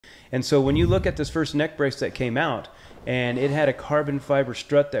And so when you look at this first neck brace that came out, and it had a carbon fiber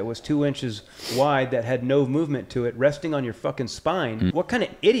strut that was 2 inches wide that had no movement to it, resting on your fucking spine, what kind of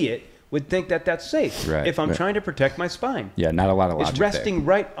idiot would think that that's safe if I'm trying to protect my spine? Yeah, not a lot of logic. It's resting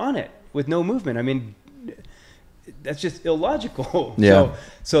right on it with no movement. I mean, that's just illogical. Yeah.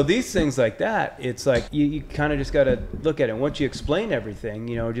 So these things like that, it's like you kind of just got to look at it. And once you explain everything,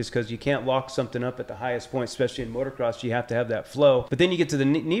 you know, just because you can't lock something up at the highest point, especially in motocross, you have to have that flow. But then you get to the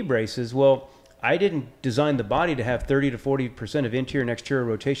knee braces. Well, I didn't design the body to have 30 to 40% of interior and exterior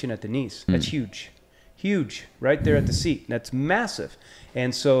rotation at the knees. That's huge. Huge. Right there at the seat. That's massive.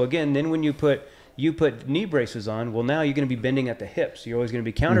 And so, again, then when you put knee braces on, well, now you're going to be bending at the hips. You're always going to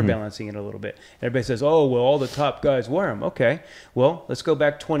be counterbalancing it a little bit. Everybody says, oh, well, all the top guys wear them. Okay. Well, let's go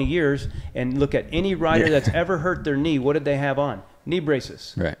back 20 years and look at any rider that's ever hurt their knee. What did they have on? Knee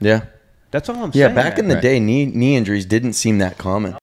braces. Right. Yeah. That's all I'm saying. Yeah, back in the day, knee injuries didn't seem that common.